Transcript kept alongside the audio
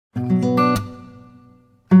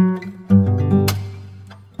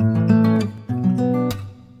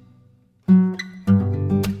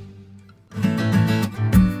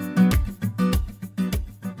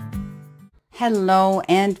Hello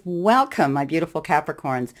and welcome, my beautiful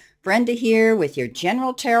Capricorns. Brenda here with your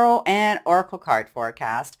General Tarot and Oracle card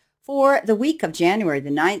forecast for the week of January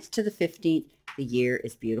the 9th to the 15th. The year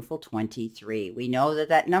is beautiful 23. We know that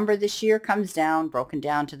that number this year comes down, broken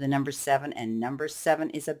down to the number 7, and number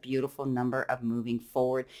 7 is a beautiful number of moving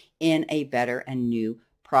forward in a better and new,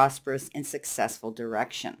 prosperous and successful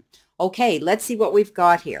direction. Okay, let's see what we've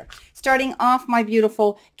got here. Starting off, my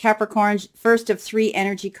beautiful Capricorns, first of 3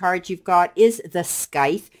 energy cards you've got is the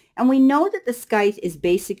Scythe. And we know that the Scythe is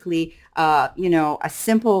basically, a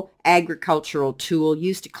simple agricultural tool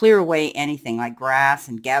used to clear away anything like grass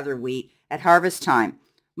and gather wheat at harvest time.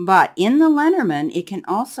 But in the Lenormand, it can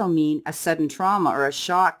also mean a sudden trauma or a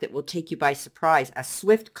shock that will take you by surprise. A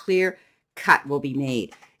swift, clear cut will be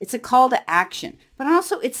made. It's a call to action, but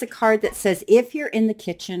also it's a card that says if you're in the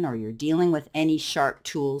kitchen or you're dealing with any sharp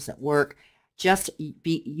tools at work, just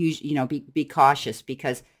be cautious,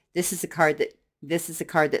 because this is a card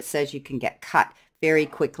that says you can get cut very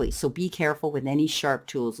quickly. So be careful with any sharp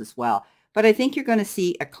tools as well. But I think you're going to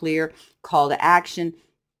see a clear call to action.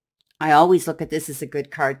 I always look at this as a good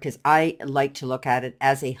card because I like to look at it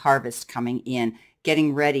as a harvest coming in,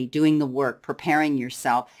 getting ready, doing the work, preparing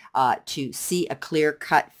yourself to see a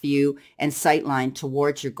clear-cut view and sight line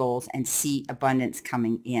towards your goals and see abundance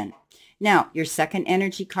coming in. Now, your second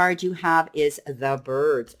energy card you have is the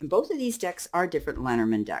Birds. And both of these decks are different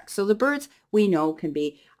Lenormand decks. So the Birds we know can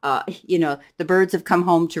be, the birds have come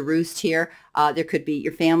home to roost here. There could be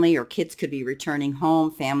your family or kids could be returning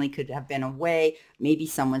home. Family could have been away. Maybe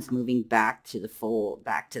someone's moving back to the fold,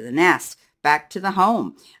 back to the nest, back to the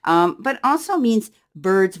home. But also means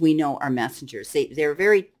birds we know are messengers. They're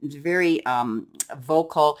very, very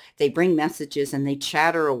vocal. They bring messages and they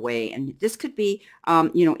chatter away. And this could be,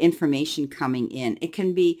 information coming in. It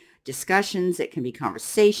can be discussions. It can be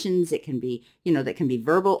conversations. It can be, that can be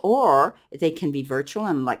verbal, or they can be virtual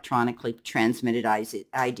and electronically transmitted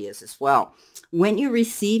ideas as well. When you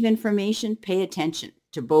receive information, pay attention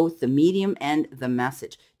to both the medium and the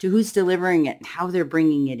message, to who's delivering it and how they're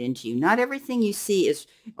bringing it into you. Not everything you see is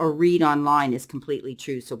or read online is completely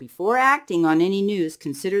true. So before acting on any news,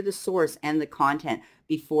 consider the source and the content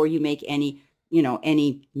before you make any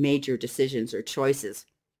major decisions or choices.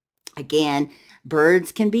 Again,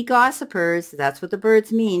 birds can be gossipers. That's what the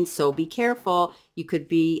birds mean. So be careful. You could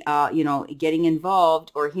be, getting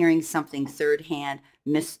involved or hearing something third-hand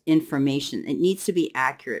misinformation. It needs to be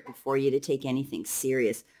accurate before you to take anything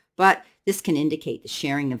serious. But this can indicate the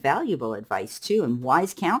sharing of valuable advice too, and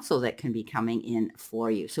wise counsel that can be coming in for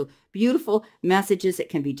you. So beautiful messages that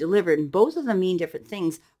can be delivered, and both of them mean different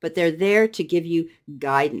things, but they're there to give you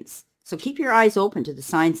guidance. So keep your eyes open to the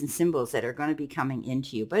signs and symbols that are going to be coming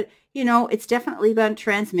into you. But, it's definitely about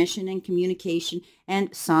transmission and communication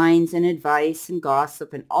and signs and advice and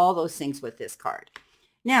gossip and all those things with this card.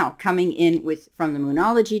 Now, coming in from the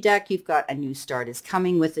Moonology deck, you've got a new start is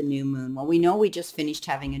coming with a new moon. Well, we know we just finished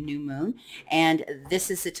having a new moon, and this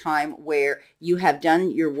is a time where you have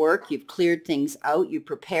done your work, you've cleared things out, you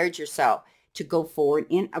prepared yourself to go forward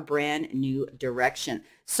in a brand new direction.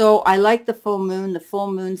 So I like the full moon. The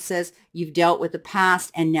full moon says you've dealt with the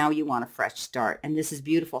past and now you want a fresh start. And this is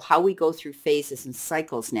beautiful how we go through phases and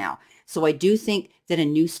cycles now. So I do think that a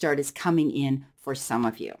new start is coming in for some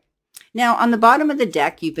of you. Now, on the bottom of the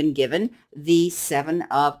deck, you've been given the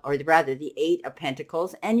the 8 of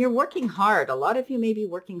Pentacles, and you're working hard. A lot of you may be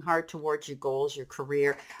working hard towards your goals, your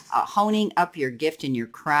career, honing up your gift and your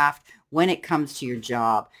craft when it comes to your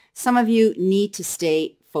job. Some of you need to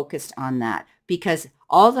stay focused on that, because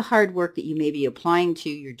all the hard work that you may be applying to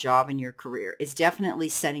your job and your career is definitely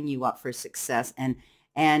setting you up for success, and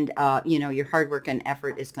your hard work and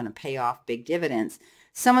effort is going to pay off big dividends.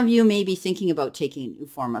 Some of you may be thinking about taking a new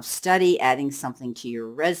form of study, adding something to your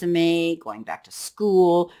resume, going back to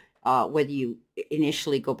school, whether you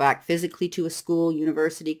initially go back physically to a school,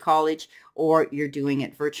 university, college, or you're doing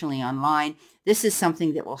it virtually online. This is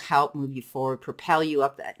something that will help move you forward, propel you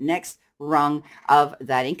up that next rung of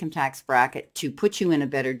that income tax bracket to put you in a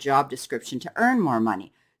better job description to earn more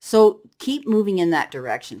money. So keep moving in that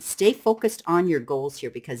direction. Stay focused on your goals here,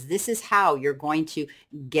 because this is how you're going to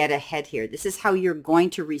get ahead here. This is how you're going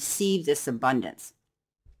to receive this abundance.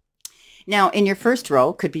 Now, in your first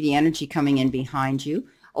row could be the energy coming in behind you,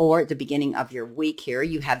 or at the beginning of your week here,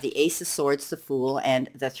 you have the Ace of Swords, the Fool, and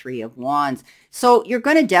the 3 of Wands. So you're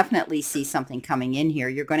going to definitely see something coming in here.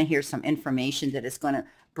 You're going to hear some information that is going to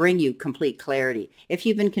bring you complete clarity. If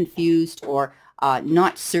you've been confused or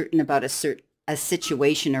not certain about a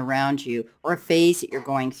situation around you or a phase that you're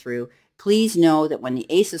going through, please know that when the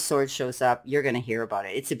Ace of Swords shows up, you're going to hear about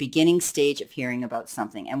it. It's a beginning stage of hearing about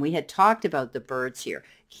something. And we had talked about the birds here,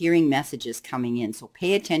 hearing messages coming in. So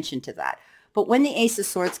pay attention to that. But when the Ace of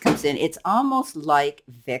Swords comes in, it's almost like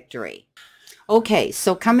victory. Okay,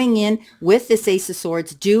 so coming in with this Ace of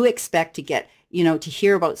Swords, do expect to get, to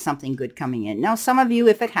hear about something good coming in. Now, some of you,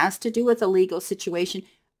 if it has to do with a legal situation,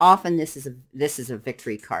 often this is a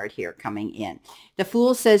victory card here coming in. The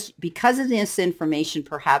Fool says, because of this information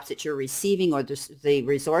perhaps that you're receiving, or the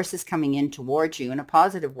resources coming in towards you in a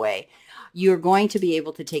positive way, you're going to be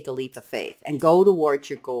able to take a leap of faith and go towards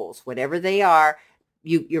your goals, whatever they are.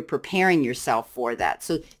 You're preparing yourself for that.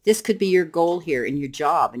 So this could be your goal here in your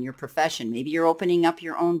job, in your profession. Maybe you're opening up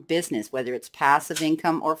your own business, whether it's passive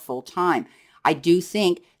income or full-time. I do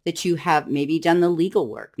think that you have maybe done the legal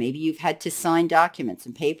work. Maybe you've had to sign documents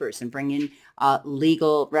and papers and bring in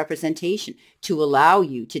legal representation to allow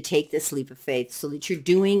you to take this leap of faith so that you're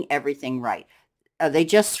doing everything right. They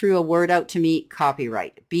just threw a word out to me,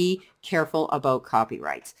 copyright. Be careful about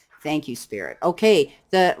copyrights. Thank you, Spirit. Okay,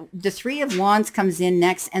 the Three of Wands comes in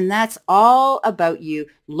next, and that's all about you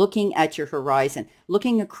looking at your horizon,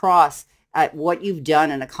 looking across at what you've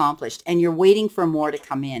done and accomplished, and you're waiting for more to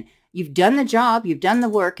come in. You've done the job, you've done the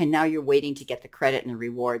work, and now you're waiting to get the credit and the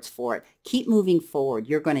rewards for it. Keep moving forward.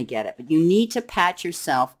 You're going to get it. But you need to pat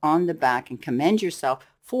yourself on the back and commend yourself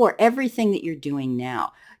for everything that you're doing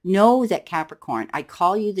now. Know that, Capricorn, I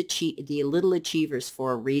call you the little achievers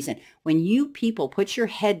for a reason. When you people put your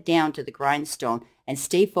head down to the grindstone and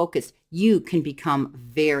stay focused, you can become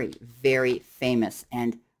very, very famous,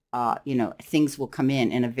 and things will come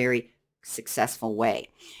in a very successful way.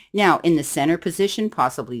 Now, in the center position,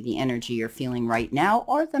 possibly the energy you're feeling right now,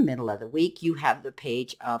 or the middle of the week, you have the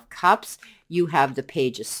Page of Cups, you have the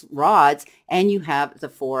Page of Rods, and you have the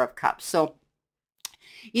Four of Cups. So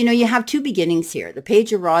you have two beginnings here. The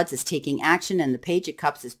Page of Rods is taking action, and the Page of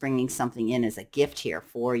Cups is bringing something in as a gift here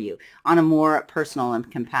for you on a more personal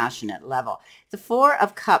and compassionate level. The Four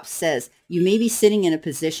of Cups says you may be sitting in a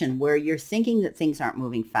position where you're thinking that things aren't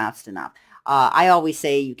moving fast enough. I always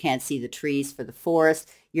say you can't see the trees for the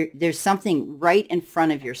forest. There's something right in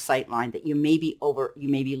front of your sight line that you may be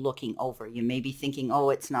looking over. You may be thinking, oh,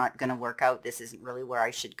 it's not going to work out. This isn't really where I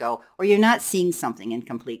should go. Or you're not seeing something in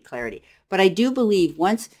complete clarity. But I do believe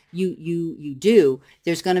once you do,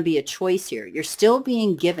 there's going to be a choice here. You're still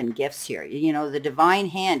being given gifts here. The divine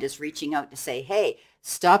hand is reaching out to say, hey,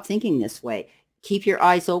 stop thinking this way. Keep your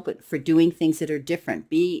eyes open for doing things that are different.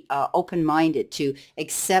 Be open-minded to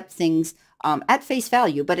accept things at face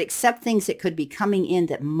value, but accept things that could be coming in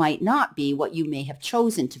that might not be what you may have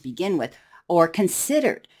chosen to begin with or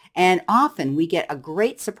considered. And often we get a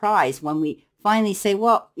great surprise when we finally say,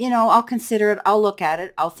 well, I'll consider it, I'll look at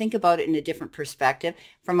it, I'll think about it in a different perspective,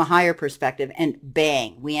 from a higher perspective, and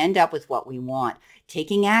bang, we end up with what we want.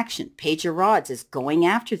 Taking action. Page of Rods is going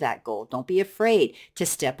after that goal. Don't be afraid to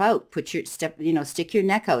step out, stick your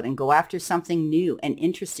neck out and go after something new and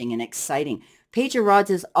interesting and exciting. Page of Rods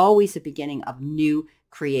is always the beginning of new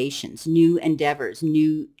creations, new endeavors,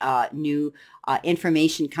 new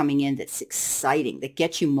information coming in that's exciting, that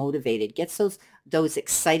gets you motivated, gets those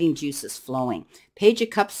exciting juices flowing. Page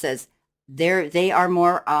of Cups says they are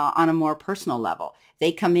more on a more personal level.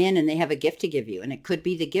 They come in and they have a gift to give you, and it could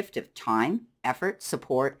be the gift of time, effort,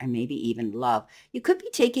 support, and maybe even love. You could be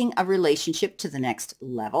taking a relationship to the next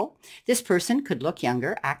level. This person could look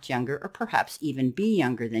younger, act younger, or perhaps even be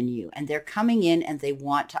younger than you. And they're coming in and they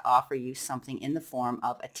want to offer you something in the form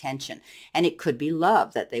of attention. And it could be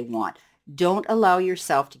love that they want. Don't allow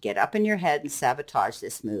yourself to get up in your head and sabotage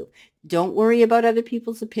this move. Don't worry about other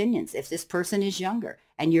people's opinions. If this person is younger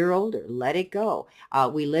and you're older, let it go.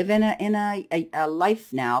 We live in a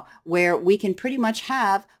life now where we can pretty much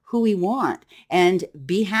have who we want and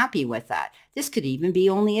be happy with that. This could even be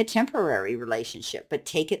only a temporary relationship, but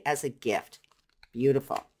take it as a gift.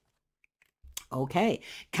 Beautiful. Okay,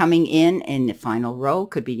 coming in the final row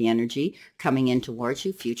could be the energy coming in towards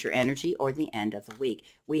you, future energy, or the end of the week.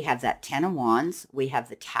 We have that Ten of Wands, we have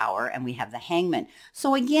the Tower, and we have the Hangman.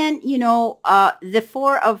 So again, the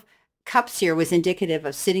Four of Cups here was indicative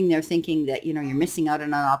of sitting there thinking that, you're missing out on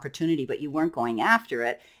an opportunity, but you weren't going after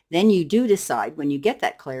it. Then you do decide when you get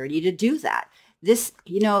that clarity to do that. This,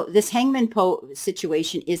 this Hangman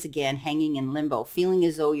situation is, again, hanging in limbo, feeling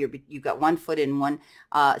as though you've got one foot in one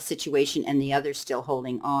situation and the other still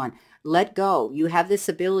holding on. Let go. You have this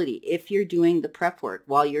ability, if you're doing the prep work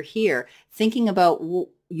while you're here, thinking about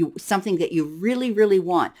something that you really, really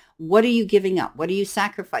want. What are you giving up? What are you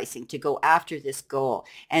sacrificing to go after this goal?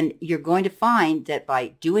 And you're going to find that by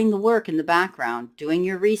doing the work in the background, doing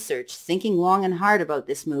your research, thinking long and hard about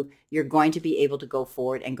this move, you're going to be able to go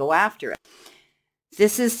forward and go after it.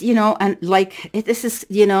 This is, this is,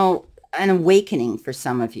 an awakening for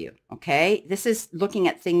some of you, okay? This is looking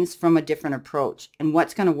at things from a different approach and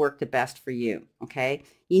what's going to work the best for you, okay?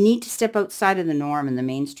 You need to step outside of the norm and the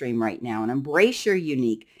mainstream right now and embrace your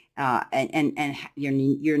unique and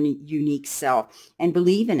your unique self and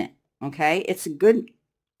believe in it, okay? It's a good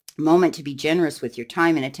moment to be generous with your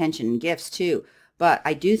time and attention and gifts too, but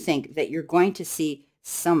I do think that you're going to see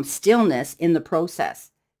some stillness in the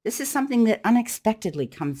process. This is something that unexpectedly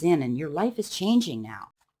comes in and your life is changing now.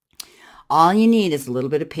 All you need is a little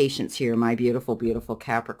bit of patience here, my beautiful, beautiful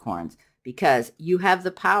Capricorns, because you have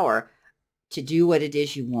the power to do what it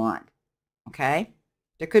is you want, okay?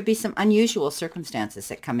 There could be some unusual circumstances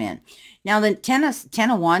that come in. Now, the Ten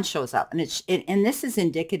of Wands shows up, and and this is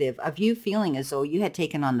indicative of you feeling as though you had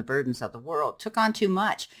taken on the burdens of the world, took on too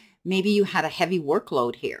much. Maybe you had a heavy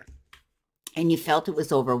workload here, and you felt it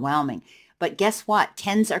was overwhelming. But guess what?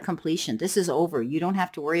 Tens are completion. This is over. You don't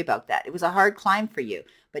have to worry about that. It was a hard climb for you.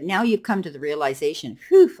 But now you've come to the realization,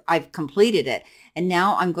 whew, I've completed it. And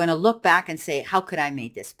now I'm going to look back and say, how could I have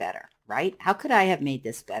made this better, right? How could I have made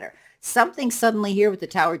this better? Something suddenly here with the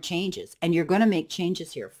Tower changes, and you're going to make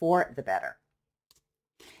changes here for the better.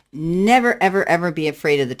 Never, ever, ever be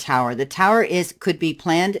afraid of the Tower. The Tower could be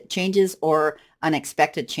planned changes or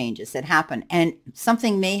unexpected changes that happen, and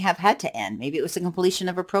something may have had to end. Maybe it was the completion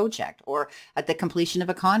of a project or at the completion of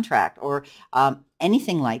a contract or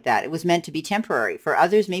anything like that. It was meant to be temporary. For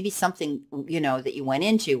others, maybe something, that you went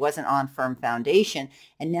into wasn't on firm foundation,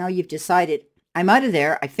 and now you've decided, I'm out of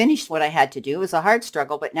there. I finished what I had to do. It was a hard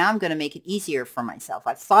struggle, but now I'm going to make it easier for myself.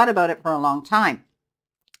 I've thought about it for a long time,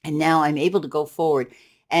 and now I'm able to go forward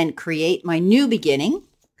and create my new beginning,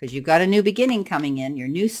 because you've got a new beginning coming in, your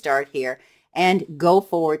new start here, and go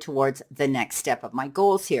forward towards the next step of my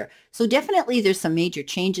goals here. So definitely there's some major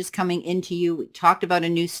changes coming into you. We talked about a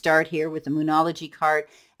new start here with the Moonology card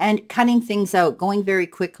and cutting things out, going very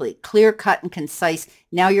quickly, clear cut and concise.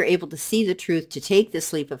 Now you're able to see the truth, to take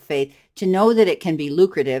this leap of faith, to know that it can be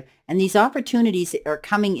lucrative. And these opportunities that are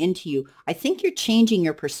coming into you, I think you're changing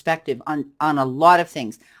your perspective on a lot of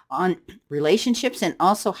things, on relationships and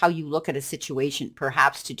also how you look at a situation,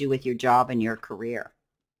 perhaps to do with your job and your career.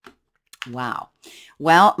 Wow.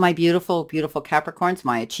 Well, my beautiful, beautiful Capricorns,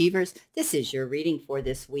 my achievers, this is your reading for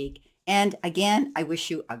this week. And again, I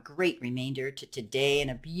wish you a great remainder to today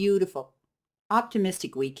and a beautiful,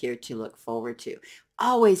 optimistic week here to look forward to.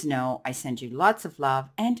 Always know I send you lots of love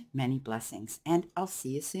and many blessings, and I'll see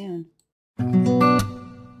you soon.